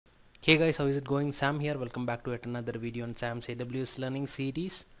Hey guys, how is it going? Sam here. Welcome back to yet another video on Sam's AWS learning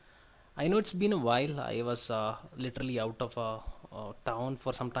series. I know it's been a while. I was literally out of town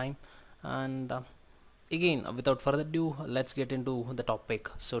for some time, and again, without further ado, let's get into the topic.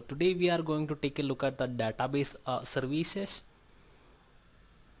 So today we are going to take a look at the database services.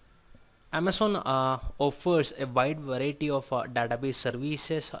 Amazon offers a wide variety of database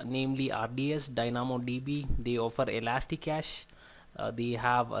services, namely RDS, DynamoDB. They offer Elasticache. They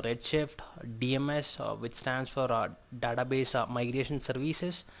have Redshift, DMS, which stands for Database Migration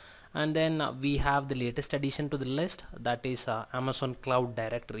Services. And then we have the latest addition to the list, that is Amazon Cloud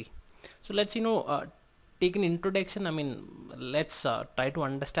Directory. So let's take an introduction. Let's try to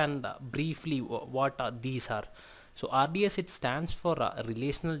understand briefly what these are. So RDS, it stands for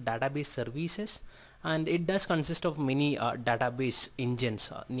Relational Database Services, and it does consist of many database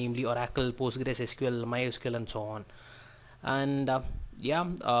engines, namely Oracle, PostgreSQL, MySQL, and so on. And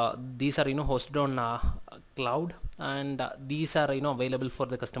these are hosted on cloud, and these are available for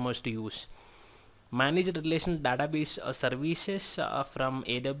the customers to use. Managed relational database services from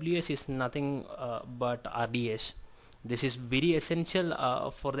AWS is nothing but RDS. This is very essential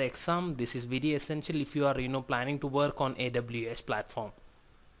for the exam. This is very essential if you are planning to work on AWS platform.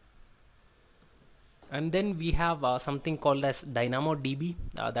 And then we have something called as DynamoDB.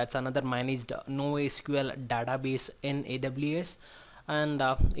 That's another managed NoSQL database in AWS, and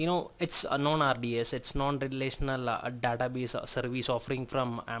it's a non-RDS, it's non-relational database service offering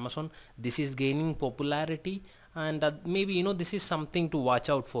from Amazon. This is gaining popularity, and maybe this is something to watch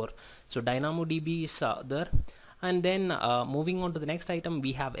out for. So DynamoDB is there. And then moving on to the next item,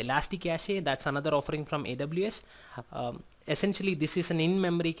 we have Elasticache. That's another offering from AWS. Essentially, this is an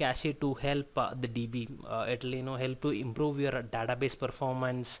in-memory cache to help the DB. It'll help to improve your database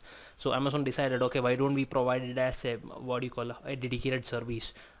performance. So Amazon decided, okay, why don't we provide it as a a dedicated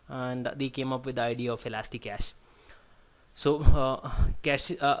service? And they came up with the idea of Elasticache. So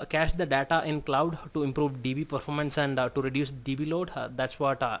cache the data in cloud to improve DB performance and to reduce DB load. That's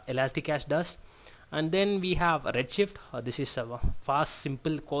what Elasticache does. And then we have Redshift. This is a fast,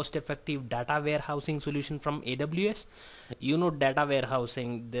 simple, cost-effective data warehousing solution from AWS. Data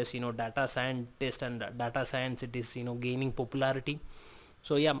warehousing, this data scientist and data science, it is gaining popularity.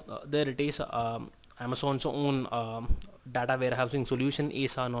 So there it is. Amazon's own data warehousing solution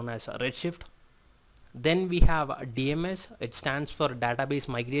is known as Redshift. Then we have DMS. It stands for Database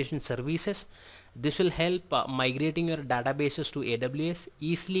Migration Services. This will help migrating your databases to AWS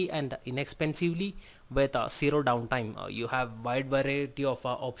easily and inexpensively with zero downtime. You have wide variety of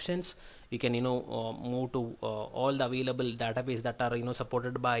options. You can move to all the available database that are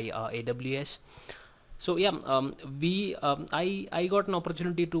supported by AWS. So I got an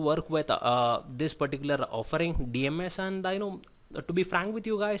opportunity to work with this particular offering, DMS, and to be frank with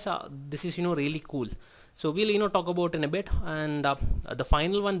you guys, this is really cool. So we'll talk about in a bit. And the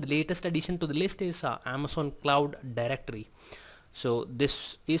final one, the latest addition to the list, is Amazon Cloud Directory. So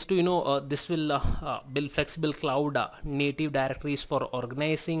this is to this will build flexible cloud native directories for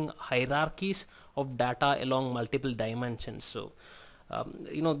organizing hierarchies of data along multiple dimensions. So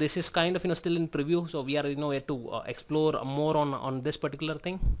this is kind of still in preview, so we are yet to explore more on this particular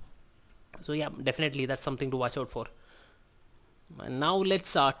thing. So definitely that's something to watch out for. Now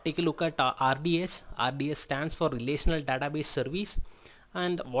let's take a look at RDS. RDS stands for Relational Database Service.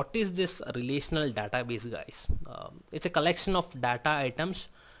 And what is this relational database, guys? It's a collection of data items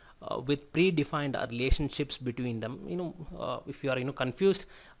with predefined relationships between them. If you are confused,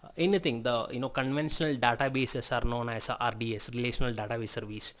 anything, the conventional databases are known as RDS, Relational Database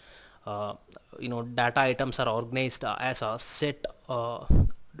Service. Data items are organized as a set of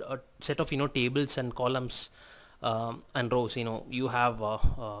tables and columns and rows. You have a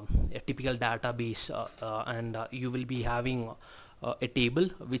typical database, and you will be having a table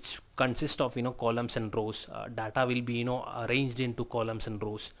which consists of columns and rows. Data will be arranged into columns and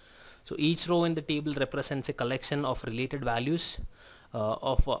rows. So each row in the table represents a collection of related values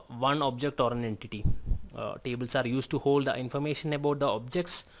of one object or an entity. Tables are used to hold the information about the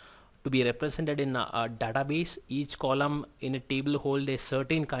objects to be represented in a database. Each column in a table holds a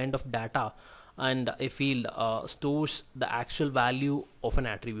certain kind of data, and a field stores the actual value of an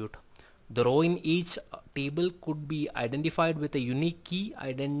attribute. The row in each table could be identified with a unique key.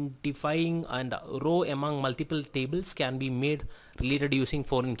 Identifying and row among multiple tables can be made related using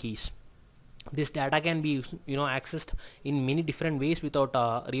foreign keys. This data can be accessed in many different ways without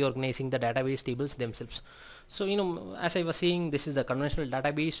reorganizing the database tables themselves. So as I was saying, this is the conventional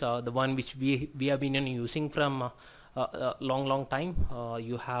database, the one which we have been using from long time.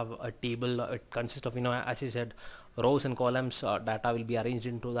 You have a table. It consists of as I said, rows and columns, data will be arranged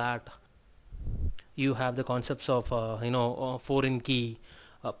into that. You have the concepts of foreign key,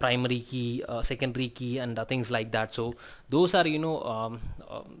 primary key, secondary key, and things like that. So those are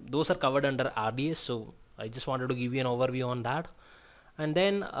those are covered under RDS. So I just wanted to give you an overview on that. And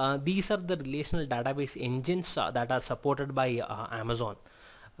then these are the relational database engines that are supported by Amazon.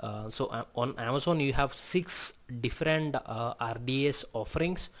 On Amazon you have 6 different RDS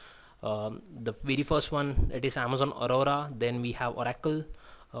offerings. The very first one, it is Amazon Aurora. Then we have Oracle.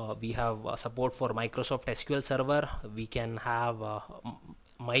 We have support for Microsoft SQL Server. We can have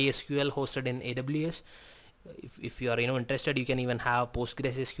MySQL hosted in AWS. If you are interested, you can even have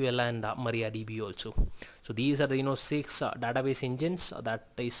PostgreSQL and MariaDB also. So these are the 6 database engines that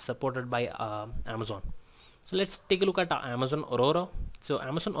is supported by Amazon. So let's take a look at Amazon Aurora. So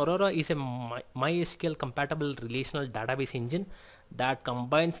Amazon Aurora is a MySQL compatible relational database engine that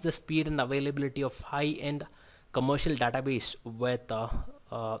combines the speed and availability of high-end commercial database with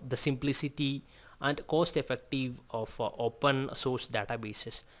the simplicity and cost effective of open source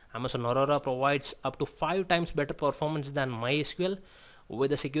databases. Amazon Aurora provides up to 5 times better performance than MySQL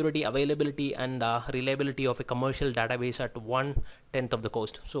with the security, availability, and reliability of a commercial database at 1/10 of the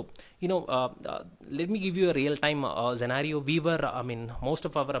cost. So let me give you a real-time scenario. We were, most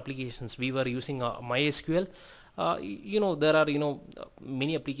of our applications we were using MySQL. There are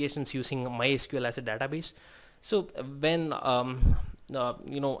many applications using MySQL as a database. So when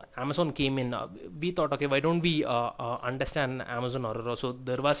Amazon came in, we thought, okay, why don't we understand Amazon Aurora? So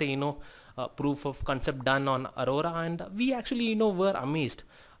there was a proof of concept done on Aurora, and we actually were amazed.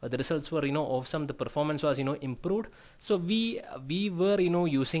 The results were awesome. The performance was improved. So we were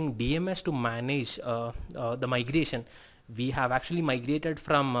using DMS to manage the migration. We have actually migrated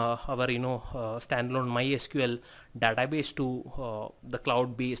from our standalone MySQL database to the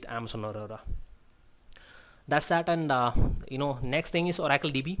cloud-based Amazon Aurora. That's that. And next thing is Oracle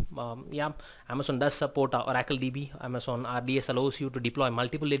DB. Amazon does support Oracle DB. Amazon RDS allows you to deploy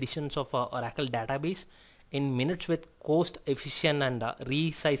multiple editions of Oracle database in minutes with cost efficient and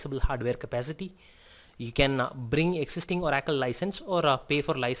resizable hardware capacity. You can bring existing Oracle license or pay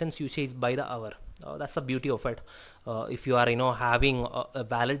for license usage by the hour. That's the beauty of it. If you are having a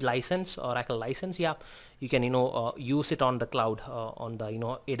valid license, Oracle license, you can use it on the cloud on the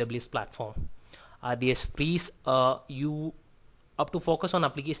AWS platform. RDS frees you up to focus on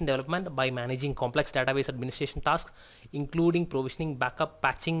application development by managing complex database administration tasks, including provisioning, backup,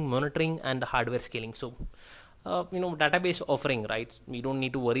 patching, monitoring, and hardware scaling. So database offering, right? You don't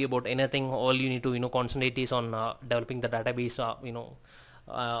need to worry about anything. All you need to concentrate is on developing the database.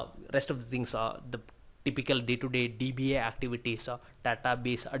 Rest of the things, the typical day-to-day DBA activities,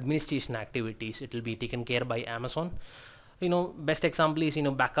 database administration activities, it will be taken care by Amazon. Best example is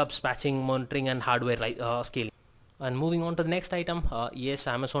backups, patching, monitoring, and hardware scaling. And moving on to the next item, yes,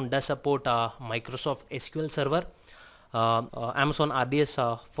 Amazon does support Microsoft SQL Server. Amazon RDS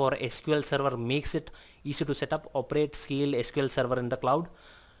for SQL Server makes it easy to set up, operate, scale SQL Server in the cloud.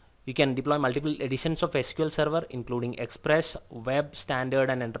 You can deploy multiple editions of SQL Server, including Express, Web, Standard,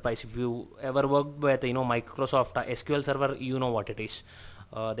 and Enterprise. If you ever worked with Microsoft SQL Server, you know what it is.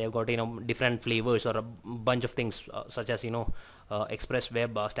 They've got different flavors or a bunch of things such as Express,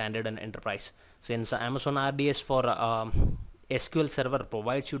 Web, Standard, and Enterprise. Since Amazon RDS for SQL Server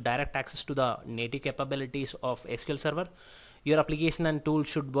provides you direct access to the native capabilities of SQL Server, your application and tool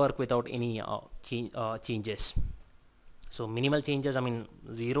should work without any changes. So minimal changes,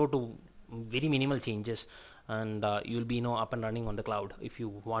 0 to very minimal changes, and you'll be up and running on the cloud if you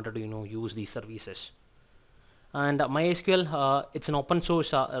wanted to use these services. And MySQL, it's an open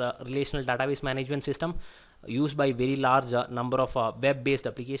source relational database management system used by very large number of web-based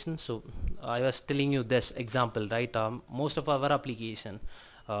applications. So I was telling you this example, right? Most of our application,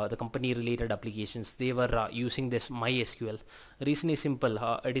 the company related applications, they were using this MySQL. The reason is simple.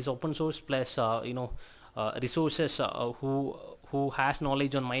 It is open source, plus resources who has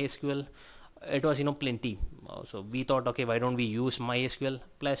knowledge on MySQL, it was plenty. So we thought, okay, why don't we use MySQL,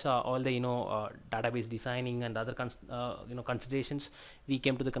 plus all the database designing and other considerations. We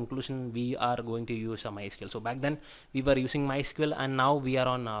came to the conclusion we are going to use MySQL. So back then we were using MySQL, and now we are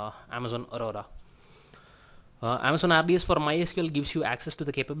on Amazon Aurora. Amazon RDS for MySQL gives you access to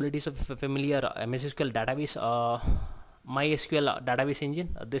the capabilities of a familiar MySQL database, MySQL database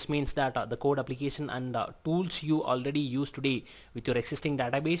engine. This means that the code application and tools you already use today with your existing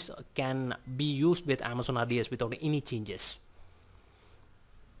database can be used with Amazon RDS without any changes.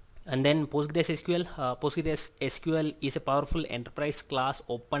 And then PostgreSQL. PostgreSQL is a powerful enterprise class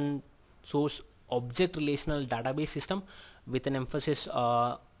open source object relational database system with an emphasis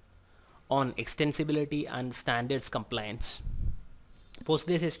on extensibility and standards compliance.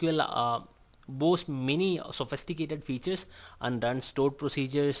 PostgreSQL boasts many sophisticated features and runs stored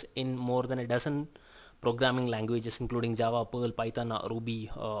procedures in more than a dozen programming languages, including Java, Perl, Python, Ruby,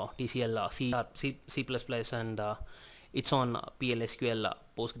 TCL, C++, and its own PLSQL,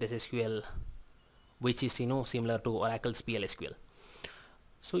 PostgreSQL, which is similar to Oracle's PLSQL.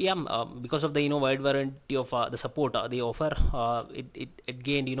 So yeah, because of the wide variety of the support they offer, it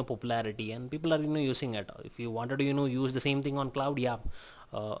gained popularity, and people are using it. If you wanted to use the same thing on cloud, yeah,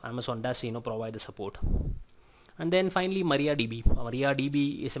 Amazon does provide the support. And then finally, MariaDB.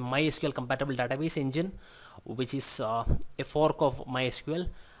 MariaDB is a MySQL compatible database engine, which is a fork of MySQL,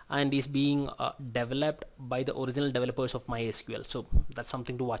 and is being developed by the original developers of MySQL. So that's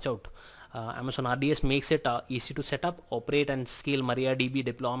something to watch out. Amazon RDS makes it easy to set up, operate, and scale MariaDB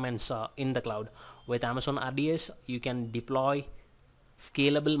deployments in the cloud. With Amazon RDS, you can deploy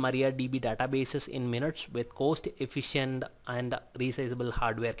scalable MariaDB databases in minutes with cost-efficient and resizable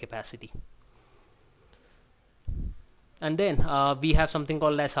hardware capacity. And then we have something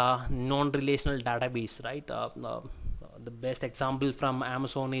called as a non-relational database, right? The best example from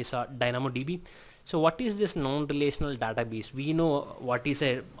Amazon is DynamoDB. So what is this non-relational database? We know what is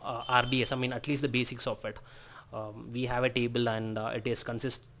a RDS, I mean at least the basics of it. We have a table, and it is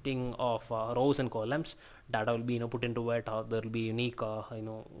consisting of rows and columns. Data will be put into it. There will be unique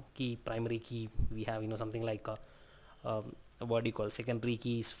key, primary key. We have something like what do you call secondary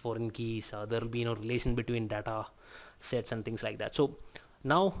keys, foreign keys. There will be relation between data sets and things like that. So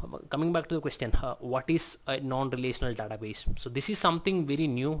now coming back to the question, what is a non-relational database? So this is something very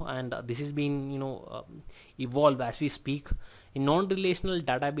new, and this has been evolved as we speak. A non-relational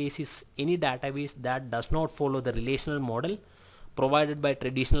database is any database that does not follow the relational model provided by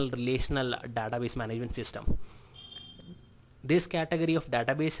traditional relational database management system. This category of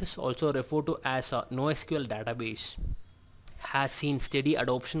databases, also referred to as a NoSQL database, has seen steady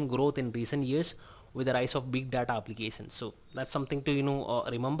adoption growth in recent years with the rise of big data applications. So that's something to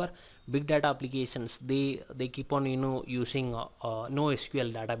remember. Big data applications, they keep on using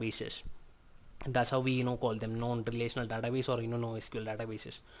NoSQL databases. That's how we call them non-relational database or NoSQL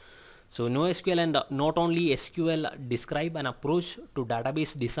databases. So NoSQL and not only SQL describe an approach to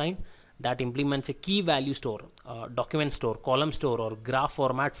database design that implements a key value store, document store, column store, or graph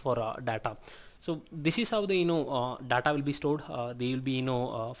format for data. So this is how the data will be stored. They will be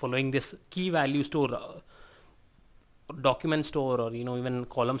following this key value store, document store, or even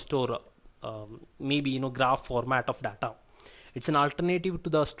column store, maybe graph format of data. It's an alternative to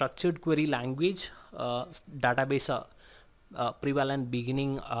the structured query language database prevalent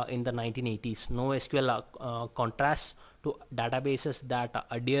beginning in the 1980s. NoSQL contrasts to databases that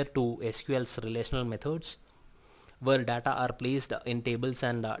adhere to SQL's relational methods, where data are placed in tables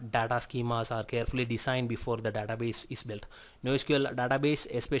and data schemas are carefully designed before the database is built. NoSQL database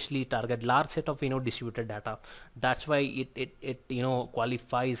especially target large set of distributed data. That's why it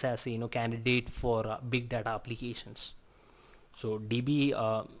qualifies as candidate for big data applications. So DB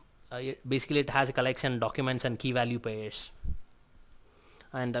basically it has a collection documents and key value pairs.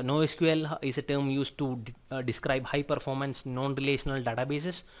 And NoSQL is a term used to describe high performance non-relational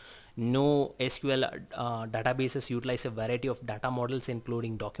databases. NoSQL databases utilize a variety of data models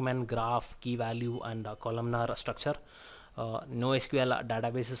including document, graph, key value, and columnar structure. NoSQL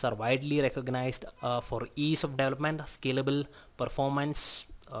databases are widely recognized for ease of development, scalable performance,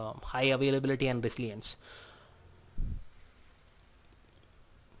 high availability, and resilience.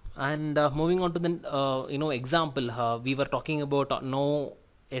 And moving on to the example, we were talking about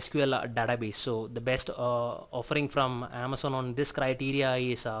NoSQL database. So the best offering from Amazon on this criteria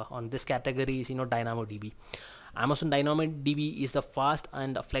is on this category is DynamoDB. Amazon DynamoDB is the fast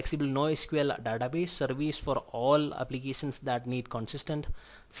and flexible NoSQL database service for all applications that need consistent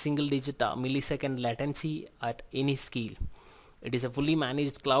single-digit millisecond latency at any scale. It is a fully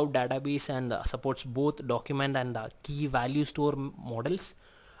managed cloud database and supports both document and key value store models.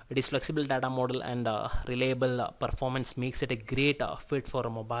 It is flexible data model and reliable performance makes it a great fit for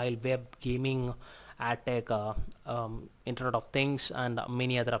mobile, web, gaming, ad tech, Internet of Things, and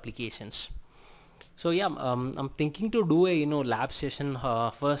many other applications. So yeah, I'm thinking to do a lab session.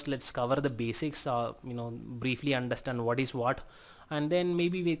 First, let's cover the basics. Briefly understand what is what, and then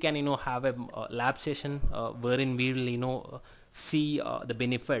maybe we can have a lab session wherein we will see the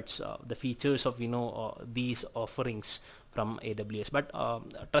benefits, the features of these offerings from AWS. But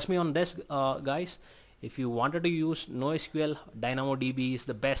trust me on this, guys. If you wanted to use NoSQL, DynamoDB is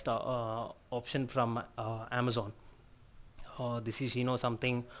the best option from Amazon. This is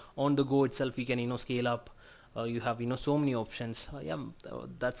something on the go itself. We can scale up you have so many options. Yeah,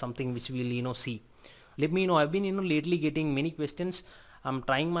 that's something which we'll see. Let me know. I've been lately getting many questions. I'm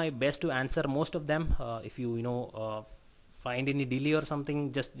trying my best to answer most of them. If you find any delay or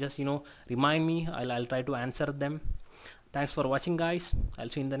something, just remind me. I'll try to answer them. Thanks for watching, guys. I'll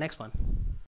see you in the next one.